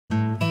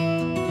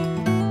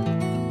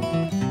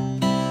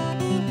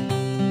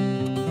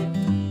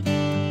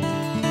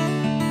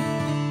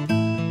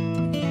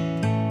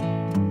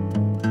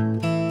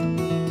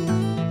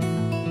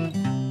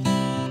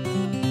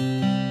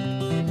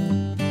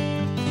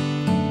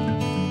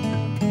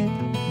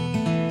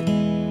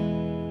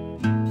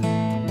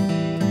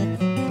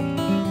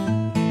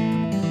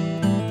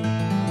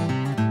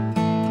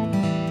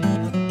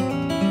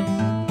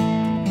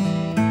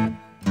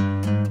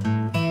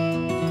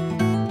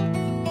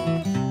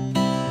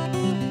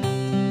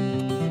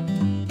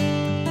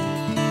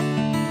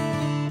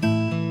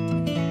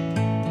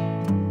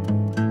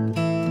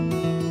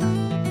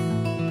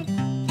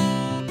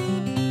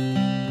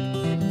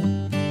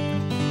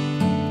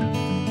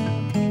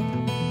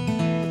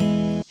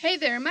Hey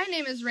there, my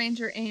name is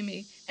Ranger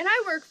Amy, and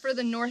I work for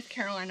the North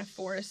Carolina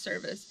Forest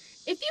Service.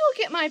 If you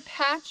look at my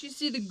patch, you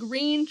see the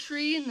green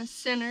tree in the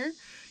center.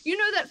 You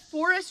know that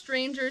forest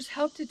rangers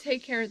help to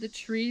take care of the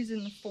trees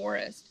in the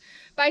forest.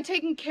 By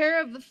taking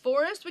care of the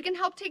forest, we can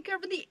help take care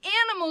of the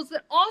animals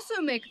that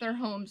also make their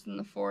homes in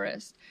the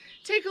forest.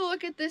 Take a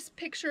look at this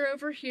picture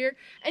over here,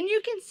 and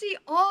you can see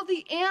all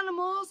the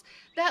animals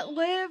that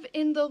live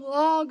in the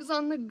logs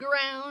on the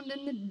ground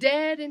and the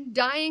dead and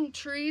dying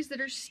trees that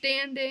are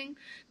standing,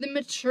 the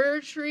mature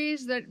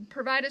trees that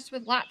provide us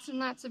with lots and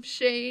lots of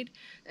shade,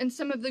 and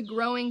some of the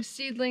growing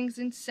seedlings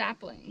and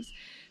saplings.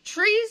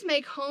 Trees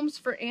make homes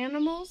for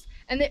animals,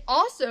 and they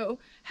also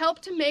help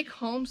to make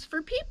homes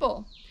for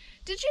people.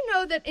 Did you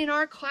know that in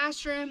our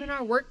classroom, in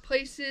our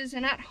workplaces,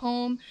 and at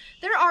home,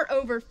 there are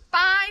over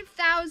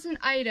 5,000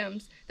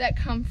 items that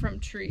come from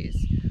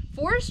trees?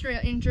 Forest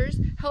rangers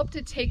help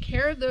to take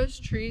care of those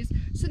trees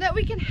so that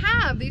we can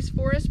have these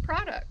forest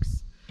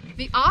products.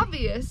 The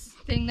obvious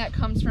thing that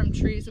comes from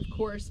trees, of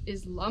course,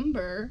 is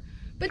lumber.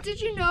 But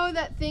did you know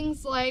that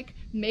things like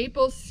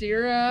maple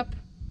syrup,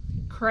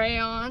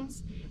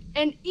 crayons,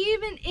 and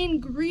even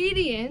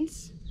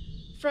ingredients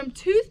from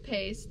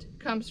toothpaste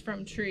comes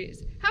from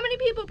trees? How many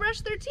people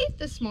brushed their teeth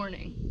this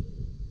morning?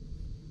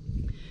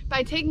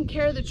 By taking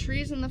care of the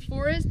trees in the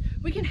forest,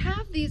 we can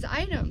have these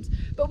items,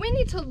 but we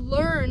need to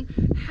learn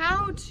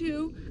how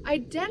to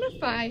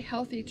identify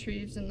healthy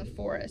trees in the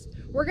forest.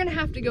 We're going to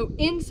have to go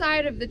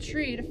inside of the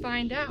tree to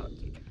find out.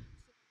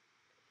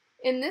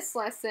 In this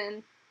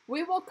lesson,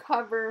 we will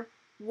cover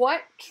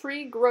what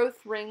tree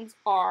growth rings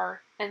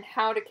are and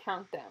how to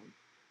count them.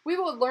 We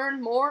will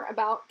learn more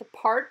about the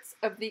parts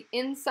of the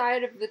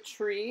inside of the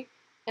tree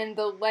and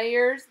the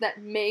layers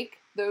that make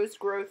those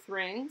growth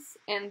rings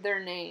and their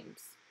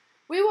names.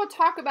 We will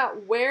talk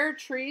about where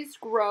trees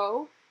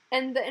grow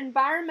and the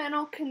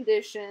environmental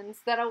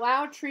conditions that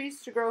allow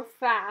trees to grow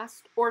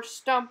fast or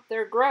stump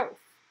their growth.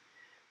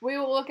 We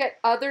will look at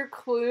other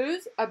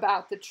clues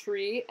about the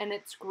tree and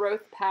its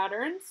growth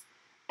patterns.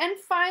 And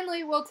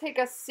finally, we'll take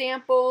a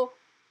sample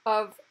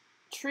of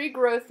tree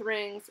growth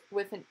rings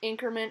with an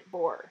increment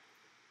bore.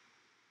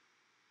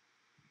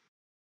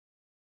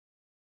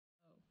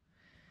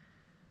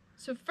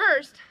 So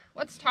first,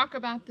 let's talk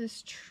about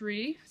this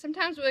tree.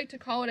 Sometimes we like to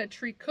call it a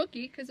tree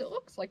cookie because it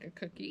looks like a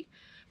cookie.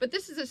 But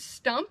this is a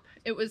stump.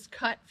 It was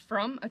cut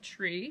from a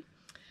tree.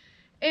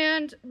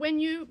 And when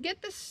you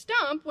get the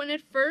stump, when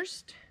it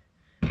first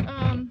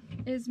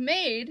is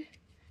made,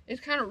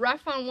 it's kind of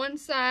rough on one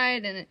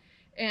side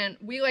and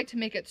we like to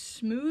make it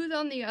smooth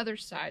on the other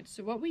side.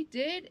 So what we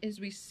did is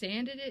we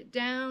sanded it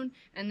down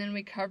and then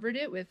we covered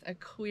it with a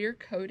clear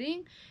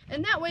coating.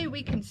 And that way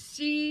we can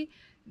see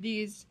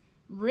these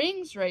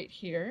rings right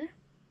here.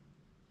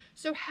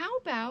 So how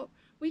about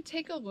we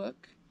take a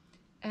look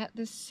at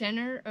the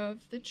center of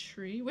the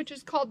tree, which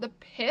is called the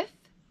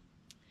pith.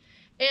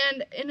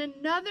 And in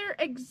another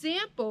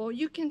example,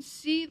 you can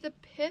see the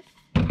pith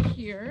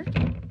here.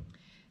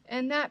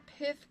 And that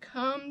pith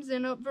comes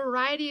in a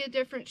variety of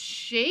different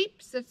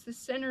shapes. That's the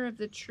center of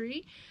the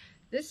tree.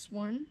 This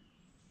one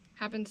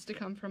happens to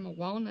come from a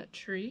walnut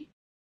tree.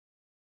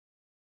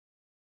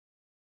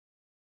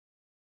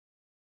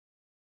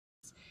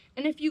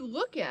 And if you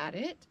look at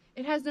it,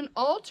 it has an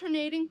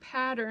alternating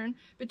pattern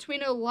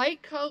between a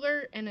light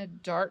color and a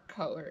dark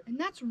color. And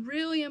that's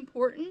really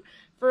important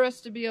for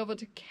us to be able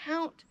to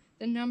count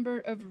the number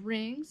of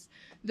rings.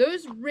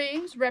 Those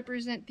rings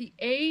represent the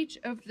age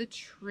of the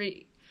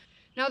tree.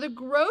 Now the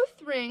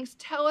growth rings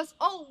tell us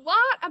a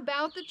lot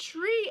about the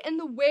tree and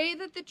the way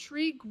that the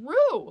tree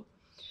grew.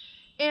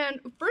 And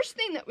first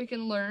thing that we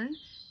can learn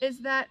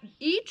is that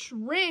each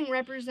ring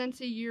represents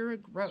a year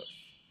of growth.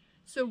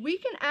 So we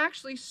can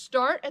actually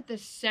start at the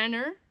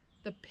center,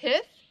 the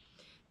pith,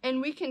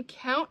 and we can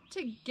count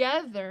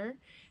together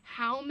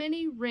how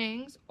many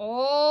rings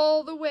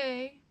all the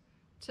way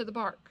to the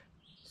bark.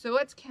 So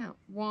let's count.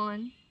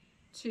 1,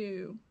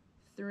 2,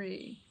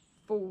 3,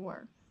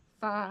 4,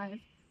 5,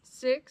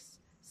 6,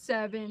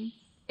 7,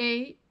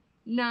 8,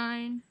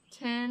 9,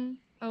 10,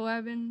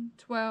 11,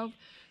 12,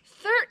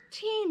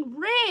 13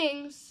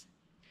 rings.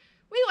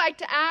 We like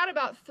to add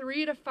about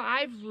 3 to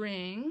 5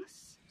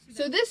 rings.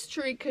 So this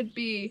tree could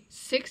be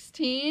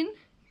 16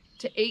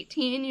 to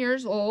 18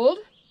 years old.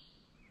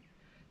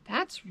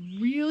 That's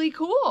really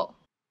cool.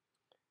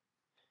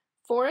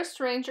 Forest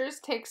rangers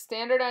take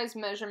standardized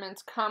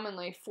measurements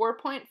commonly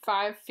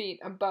 4.5 feet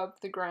above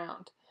the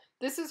ground.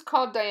 This is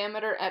called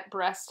diameter at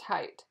breast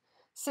height.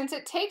 Since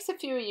it takes a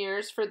few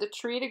years for the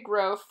tree to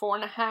grow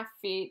 4.5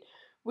 feet,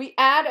 we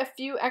add a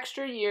few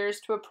extra years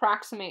to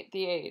approximate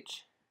the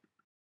age.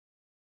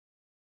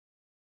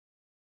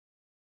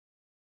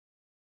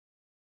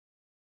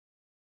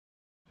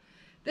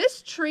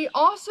 This tree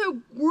also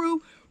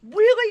grew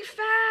really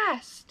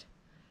fast.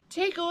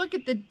 Take a look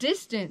at the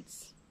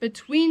distance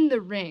between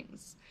the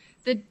rings.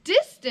 The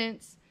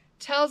distance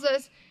tells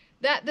us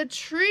that the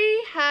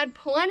tree had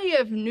plenty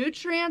of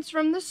nutrients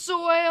from the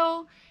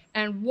soil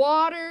and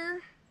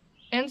water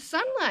and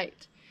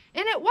sunlight.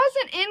 And it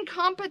wasn't in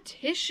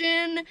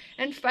competition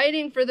and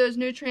fighting for those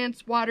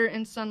nutrients, water,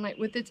 and sunlight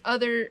with its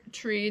other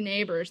tree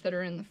neighbors that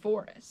are in the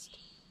forest.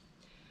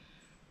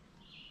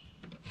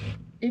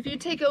 If you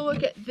take a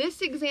look at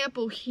this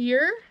example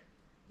here,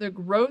 the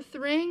growth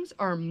rings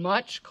are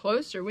much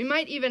closer. We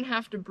might even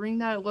have to bring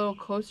that a little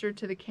closer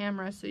to the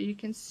camera so you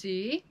can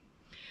see.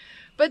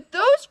 But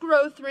those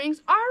growth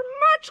rings are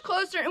much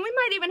closer, and we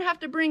might even have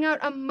to bring out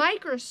a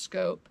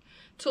microscope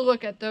to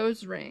look at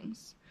those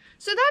rings.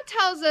 So that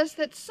tells us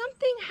that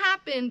something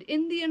happened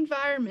in the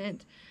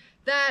environment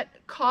that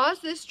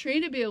caused this tree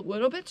to be a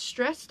little bit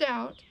stressed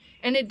out,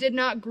 and it did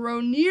not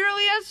grow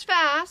nearly as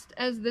fast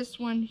as this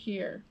one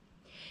here.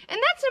 And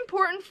that's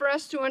important for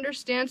us to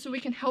understand so we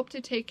can help to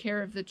take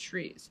care of the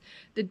trees,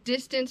 the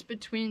distance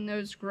between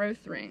those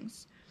growth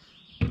rings.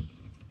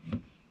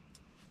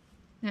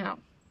 Now,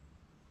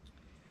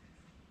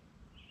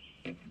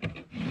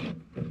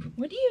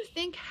 what do you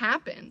think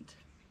happened?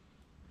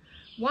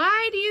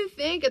 Why do you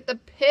think at the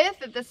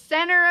pith, at the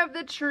center of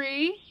the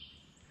tree,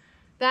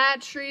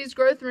 that tree's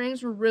growth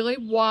rings were really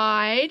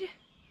wide,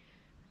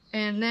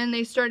 and then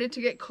they started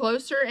to get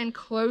closer and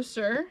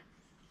closer?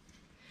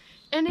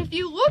 And if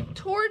you look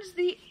towards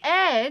the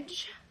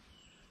edge,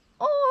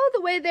 all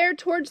the way there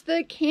towards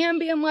the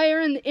cambium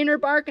layer and the inner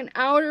bark and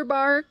outer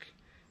bark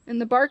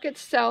and the bark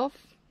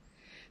itself,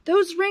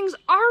 those rings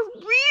are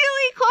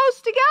really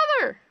close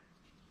together.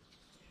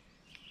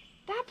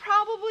 That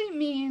probably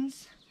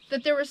means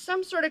that there was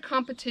some sort of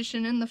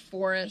competition in the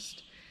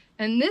forest,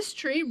 and this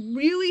tree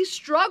really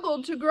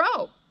struggled to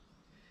grow.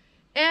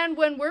 And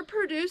when we're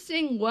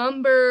producing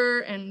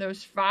lumber and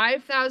those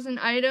 5,000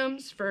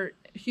 items for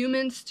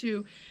humans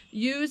to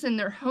use in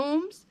their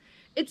homes,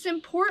 it's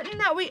important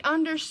that we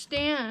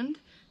understand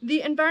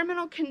the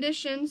environmental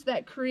conditions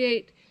that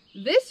create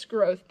this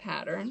growth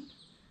pattern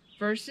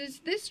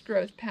versus this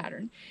growth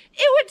pattern.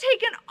 It would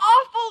take an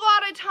awful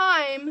lot of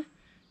time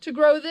to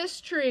grow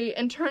this tree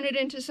and turn it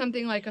into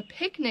something like a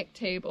picnic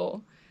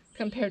table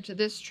compared to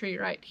this tree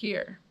right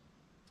here.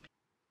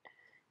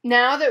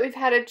 Now that we've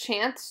had a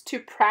chance to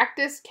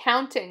practice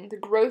counting the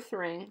growth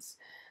rings,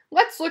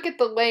 let's look at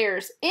the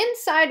layers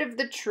inside of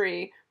the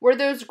tree where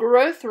those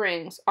growth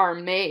rings are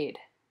made.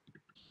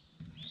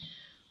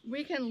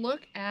 We can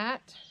look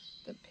at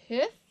the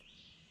pith,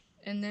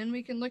 and then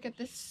we can look at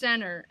the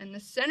center, and the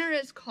center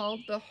is called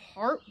the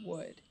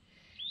heartwood.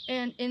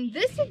 And in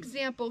this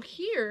example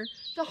here,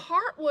 the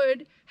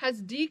heartwood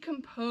has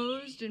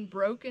decomposed and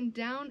broken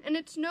down, and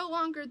it's no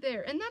longer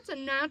there. And that's a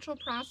natural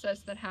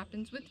process that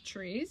happens with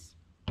trees.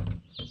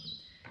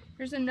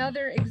 Here's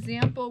another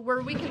example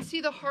where we can see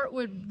the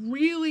heartwood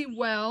really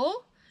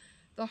well.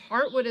 The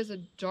heartwood is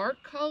a dark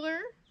color,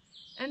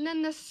 and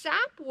then the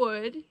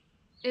sapwood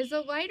is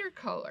a lighter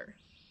color.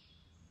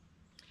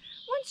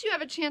 Once you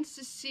have a chance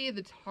to see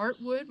the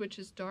heartwood, which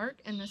is dark,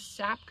 and the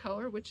sap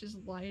color, which is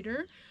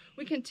lighter,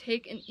 we can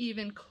take an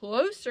even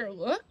closer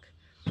look.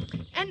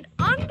 And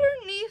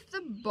underneath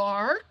the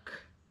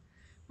bark,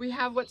 we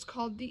have what's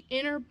called the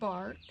inner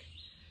bark,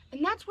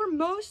 and that's where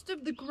most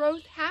of the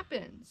growth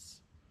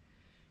happens.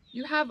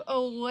 You have a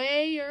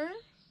layer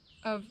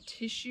of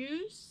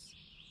tissues,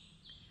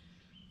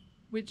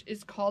 which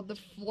is called the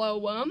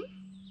phloem,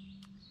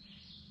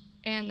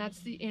 and that's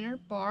the inner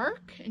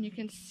bark. And you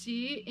can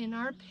see in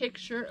our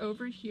picture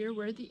over here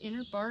where the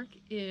inner bark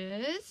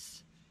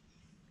is.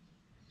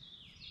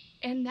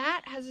 And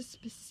that has a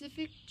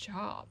specific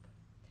job.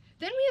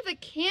 Then we have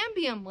the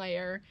cambium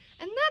layer,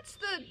 and that's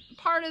the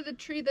part of the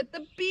tree that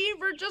the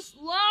beaver just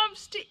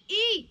loves to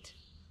eat.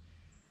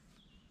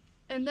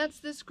 And that's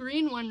this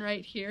green one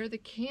right here, the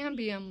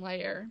cambium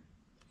layer.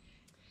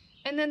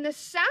 And then the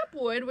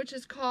sapwood, which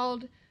is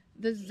called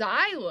the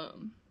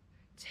xylem,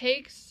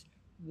 takes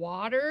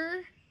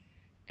water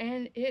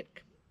and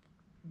it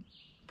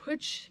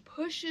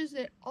pushes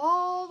it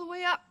all the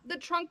way up the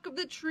trunk of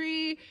the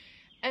tree.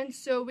 And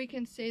so we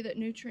can say that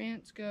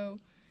nutrients go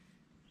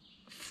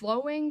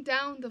flowing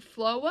down the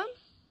phloem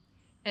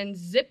and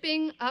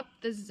zipping up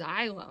the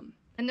xylem.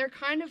 And they're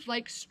kind of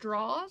like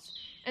straws,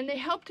 and they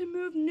help to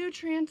move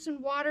nutrients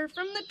and water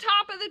from the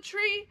top of the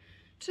tree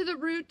to the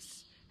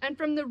roots, and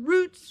from the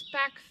roots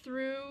back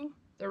through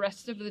the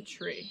rest of the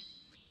tree.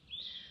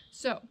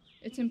 So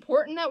it's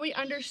important that we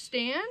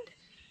understand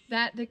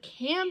that the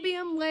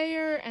cambium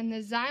layer and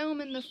the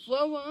xylem and the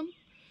phloem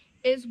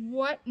is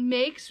what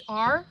makes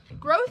our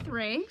growth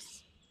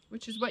rings,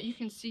 which is what you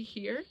can see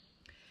here.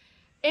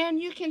 And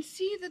you can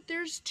see that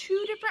there's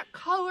two different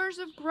colors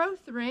of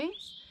growth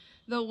rings.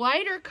 The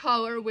lighter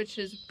color, which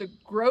is the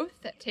growth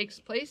that takes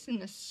place in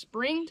the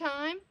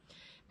springtime,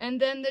 and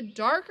then the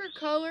darker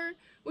color,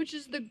 which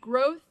is the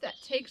growth that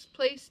takes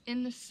place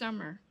in the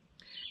summer.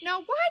 Now,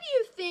 why do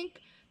you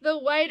think the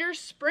lighter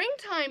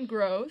springtime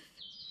growth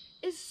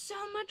is so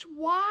much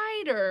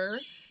wider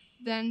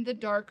than the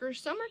darker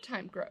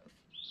summertime growth?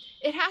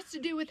 It has to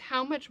do with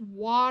how much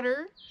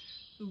water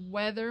the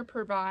weather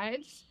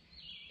provides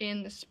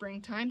in the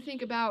springtime.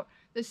 Think about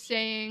the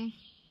saying,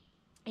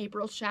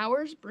 April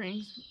showers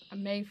brings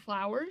May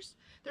flowers.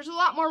 There's a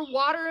lot more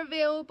water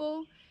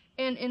available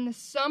And in the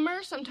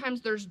summer,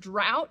 sometimes there's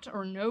drought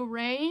or no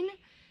rain,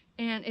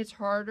 and it's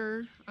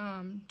harder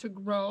to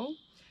grow.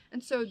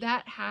 And so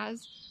that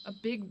has a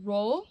big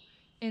role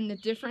in the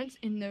difference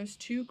in those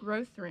two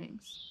growth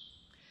rings.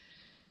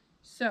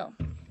 So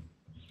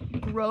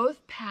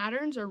growth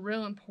patterns are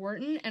real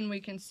important, and we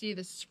can see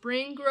the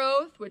spring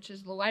growth, which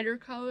is the lighter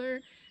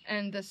color,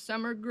 and the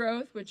summer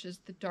growth, which is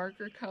the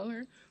darker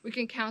color. We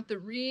can count the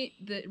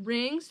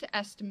rings to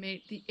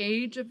estimate the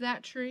age of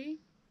that tree.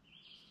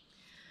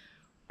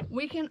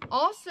 We can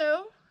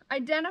also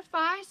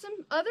identify some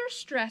other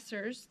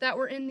stressors that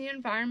were in the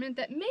environment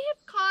that may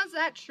have caused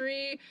that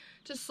tree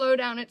to slow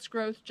down its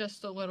growth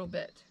just a little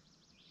bit.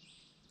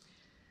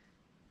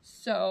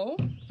 So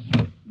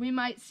we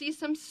might see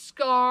some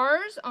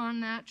scars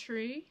on that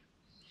tree.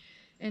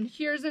 And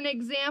here's an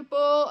example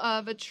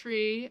of a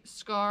tree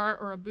scar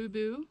or a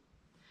boo-boo.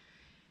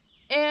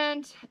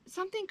 And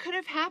something could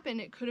have happened.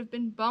 It could have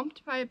been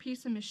bumped by a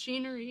piece of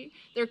machinery.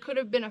 There could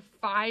have been a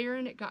fire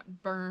and it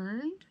got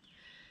burned.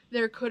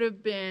 There could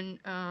have been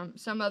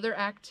some other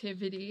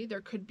activity.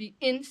 There could be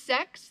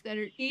insects that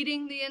are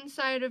eating the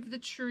inside of the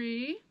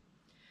tree.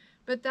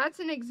 But that's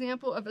an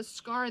example of a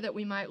scar that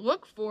we might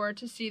look for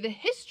to see the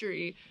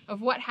history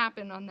of what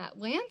happened on that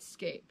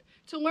landscape,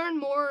 to learn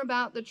more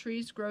about the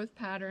tree's growth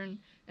pattern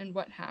and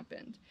what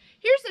happened.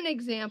 Here's an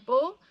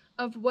example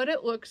of what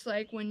it looks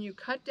like when you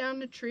cut down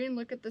the tree and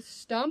look at the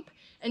stump,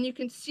 and you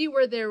can see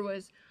where there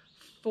was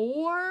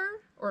 4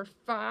 or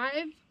 5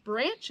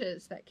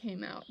 branches that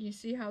came out. You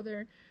see how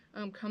they're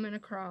coming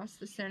across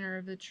the center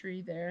of the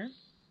tree there.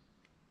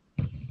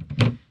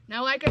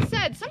 Now, like I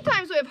said,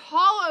 sometimes we have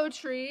hollow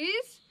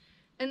trees,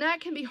 and that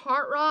can be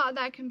heart rot,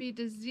 that can be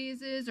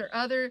diseases or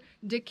other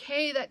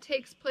decay that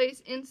takes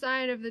place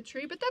inside of the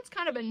tree, but that's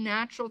kind of a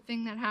natural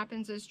thing that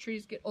happens as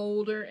trees get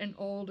older and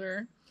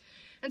older.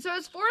 And so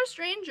as forest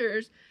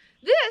rangers,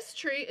 this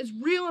tree is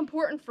real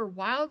important for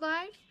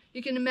wildlife.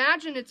 You can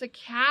imagine it's a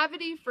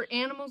cavity for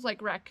animals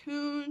like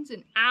raccoons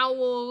and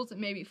owls and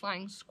maybe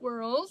flying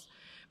squirrels.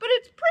 But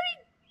it's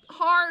pretty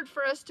hard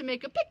for us to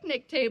make a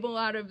picnic table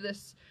out of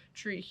this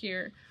tree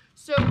here.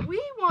 So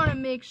we want to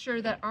make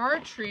sure that our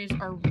trees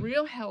are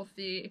real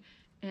healthy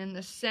and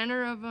the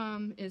center of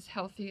them is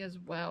healthy as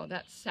well.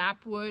 That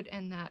sapwood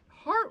and that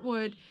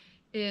heartwood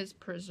is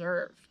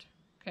preserved,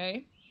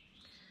 okay?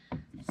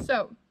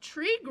 So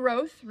tree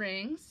growth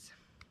rings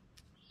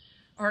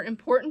are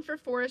important for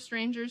forest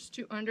rangers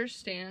to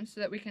understand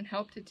so that we can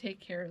help to take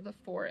care of the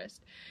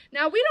forest.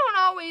 Now, we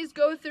don't always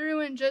go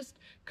through and just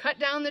cut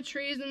down the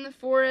trees in the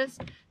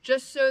forest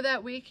just so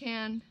that we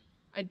can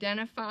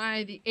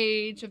identify the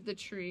age of the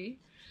tree.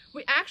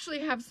 We actually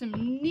have some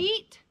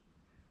neat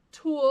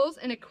tools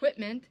and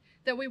equipment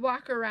that we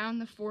walk around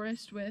the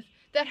forest with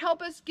that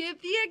help us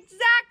give the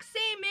exact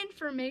same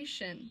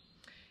information.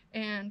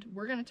 And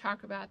we're going to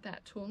talk about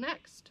that tool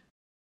next.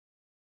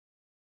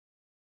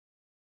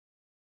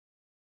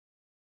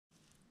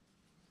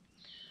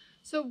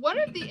 So one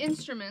of the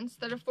instruments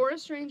that a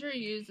forest ranger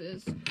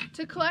uses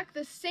to collect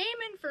the same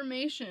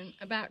information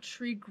about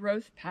tree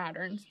growth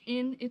patterns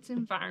in its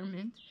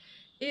environment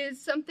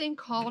is something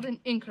called an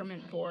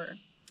increment borer.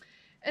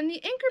 And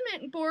the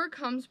increment borer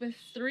comes with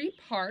 3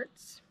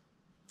 parts.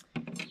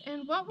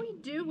 And what we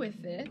do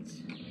with it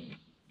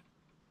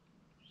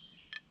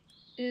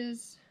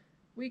is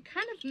we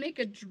kind of make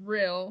a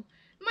drill.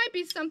 It might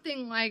be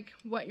something like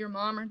what your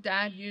mom or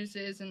dad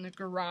uses in the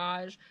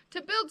garage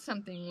to build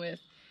something with.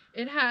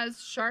 It has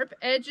sharp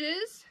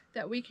edges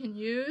that we can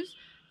use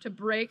to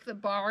break the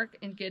bark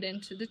and get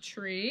into the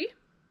tree.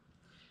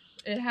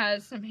 It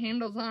has some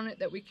handles on it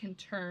that we can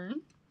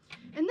turn.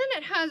 And then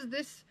it has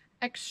this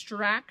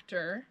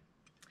extractor.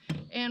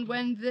 And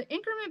when the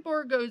increment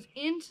borer goes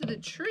into the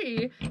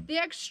tree, the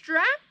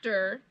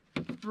extractor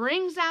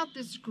brings out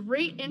this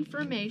great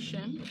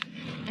information,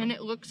 and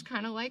it looks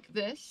kind of like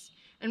this.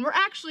 And we're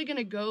actually going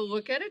to go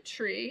look at a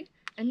tree,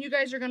 and you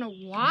guys are going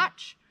to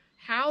watch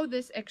how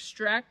this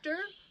extractor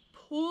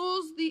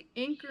pulls the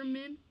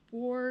increment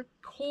borer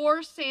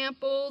core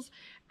samples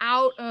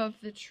out of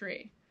the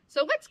tree.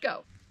 So let's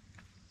go.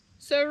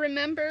 So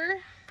remember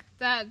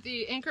that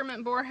the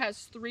increment borer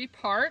has 3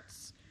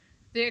 parts.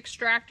 The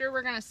extractor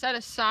we're going to set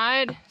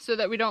aside so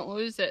that we don't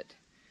lose it.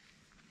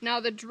 Now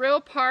the drill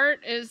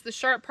part is the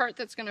sharp part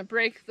that's going to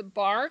break the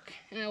bark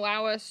and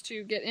allow us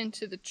to get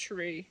into the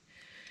tree.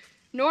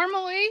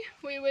 Normally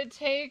we would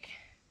take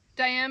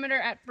diameter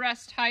at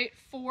breast height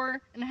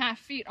 4.5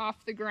 feet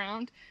off the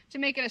ground to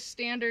make it a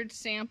standard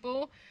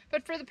sample,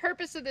 but for the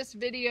purpose of this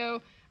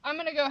video I'm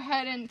going to go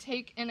ahead and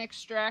take an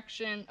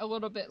extraction a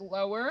little bit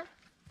lower.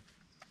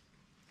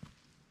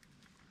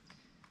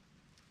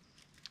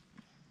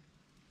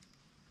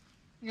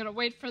 I'm going to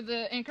wait for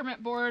the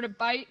increment borer to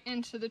bite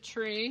into the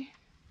tree.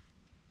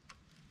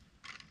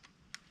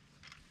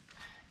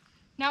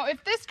 Now,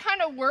 if this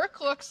kind of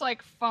work looks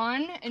like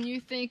fun and you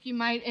think you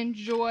might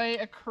enjoy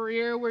a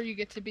career where you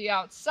get to be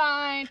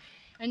outside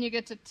and you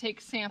get to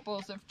take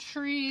samples of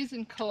trees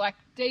and collect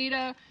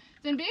data,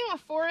 then being a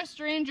forest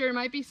ranger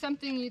might be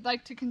something you'd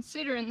like to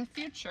consider in the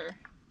future.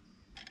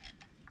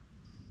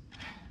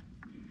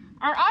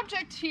 Our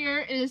object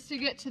here is to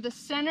get to the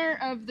center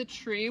of the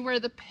tree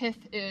where the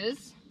pith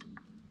is.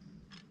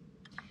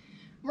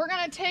 We're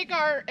going to take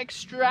our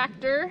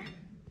extractor.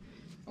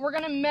 We're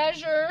going to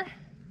measure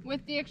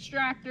with the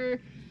extractor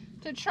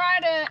to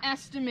try to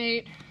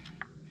estimate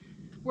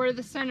where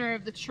the center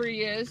of the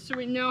tree is so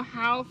we know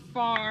how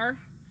far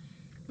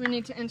we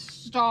need to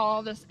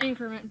install this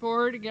increment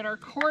board to get our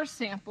core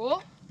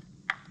sample.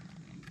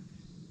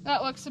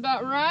 That looks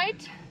about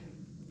right.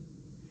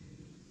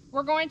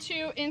 We're going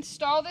to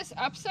install this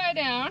upside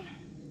down,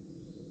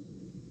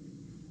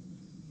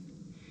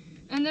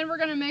 and then we're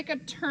going to make a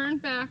turn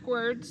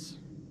backwards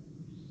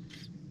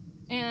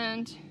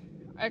and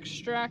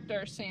extract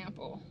our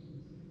sample.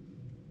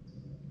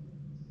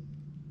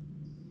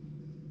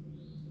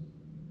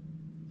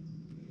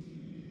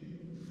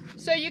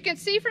 So you can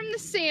see from the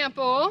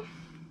sample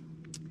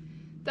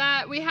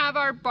that we have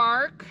our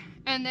bark,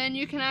 and then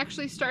you can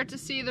actually start to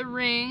see the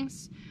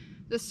rings,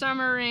 the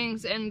summer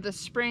rings and the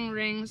spring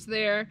rings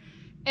there.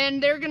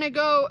 And they're gonna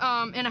go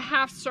in a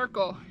half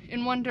circle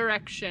in one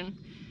direction.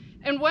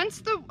 And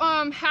once the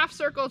half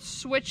circle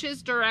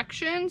switches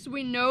directions,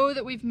 we know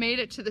that we've made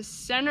it to the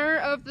center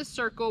of the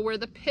circle where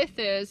the pith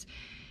is,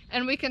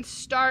 and we can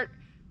start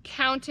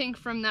counting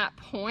from that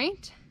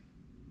point.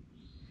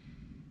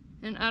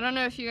 And I don't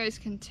know if you guys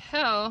can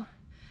tell,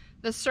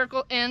 the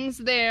circle ends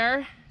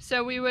there,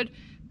 so we would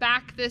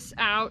back this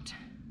out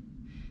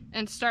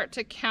and start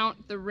to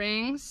count the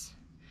rings.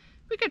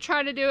 We could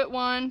try to do it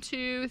 1,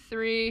 2,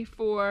 3,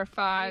 4,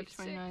 5,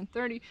 29,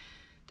 30,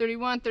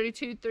 31,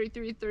 32,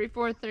 33,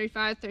 34,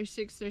 35,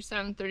 36,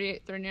 37,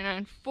 38,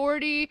 39,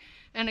 40.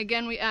 And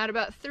again, we add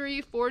about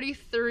 3,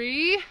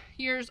 43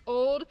 years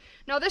old.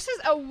 Now this is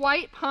a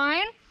white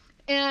pine,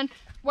 and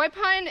white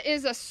pine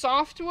is a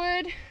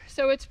softwood,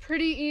 so it's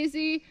pretty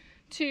easy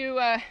to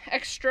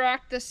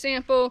extract the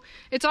sample.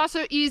 It's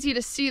also easy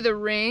to see the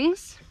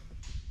rings.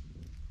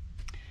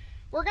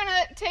 We're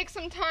gonna take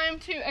some time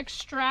to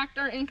extract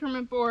our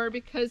increment borer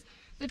because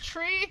the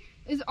tree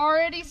is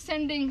already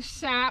sending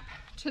sap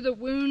to the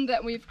wound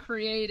that we've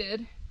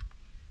created.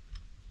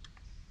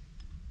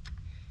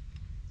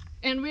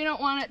 And we don't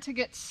want it to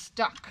get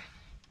stuck.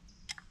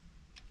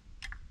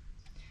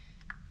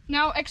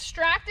 Now,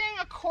 extracting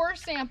a core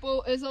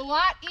sample is a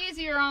lot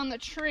easier on the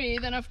tree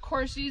than, of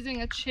course,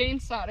 using a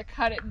chainsaw to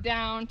cut it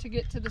down to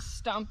get to the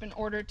stump in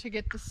order to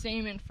get the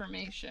same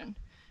information.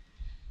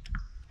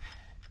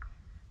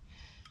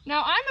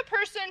 Now, I'm a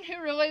person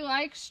who really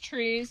likes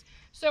trees,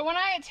 so when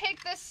I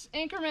take this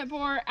increment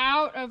borer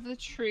out of the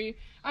tree,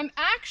 I'm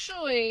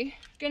actually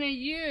going to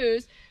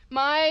use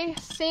my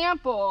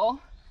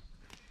sample.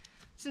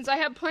 Since I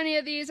have plenty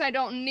of these, I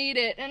don't need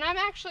it, and I'm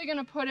actually going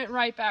to put it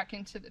right back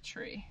into the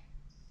tree.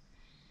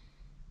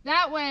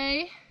 That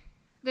way,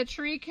 the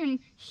tree can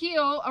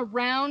heal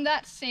around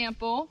that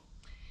sample,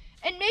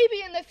 and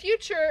maybe in the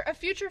future, a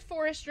future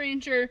forest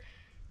ranger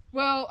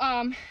will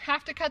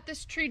have to cut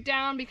this tree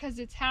down because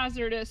it's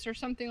hazardous or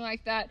something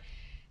like that,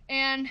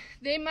 and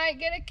they might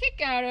get a kick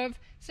out of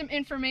some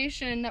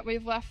information that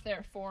we've left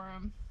there for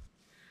them.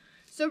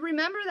 So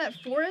remember that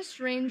forest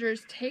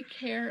rangers take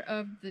care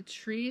of the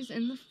trees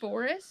in the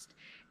forest,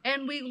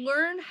 and we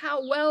learn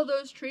how well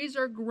those trees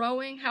are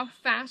growing, how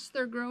fast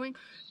they're growing,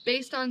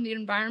 based on the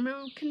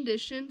environmental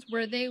conditions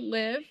where they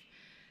live.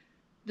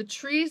 The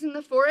trees in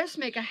the forest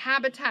make a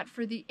habitat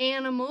for the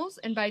animals,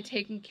 and by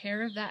taking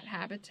care of that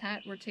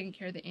habitat, we're taking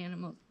care of the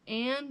animals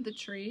and the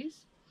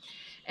trees.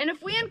 And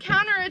if we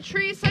encounter a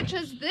tree such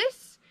as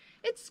this,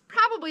 it's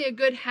probably a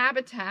good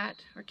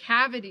habitat or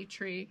cavity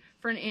tree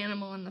for an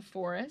animal in the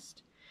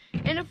forest.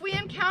 And if we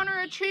encounter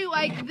a tree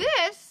like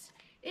this,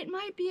 it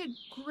might be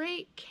a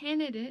great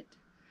candidate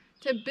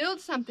to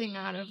build something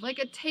out of, like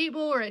a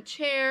table or a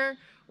chair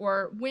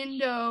or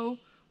window.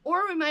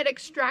 Or we might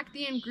extract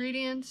the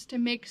ingredients to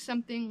make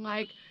something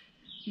like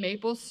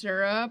maple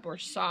syrup or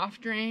soft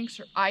drinks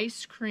or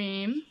ice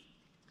cream.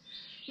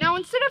 Now,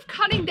 instead of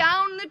cutting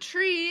down the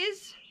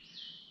trees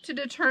to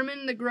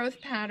determine the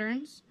growth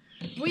patterns,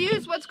 we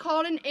use what's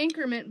called an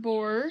increment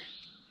borer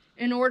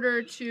in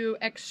order to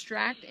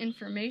extract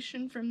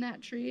information from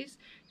that trees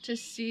to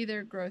see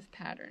their growth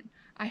pattern.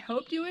 I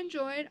hope you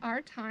enjoyed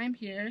our time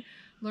here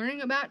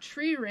learning about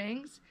tree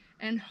rings,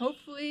 and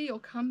hopefully you'll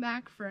come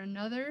back for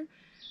another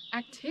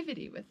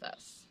activity with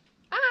us.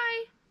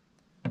 Bye!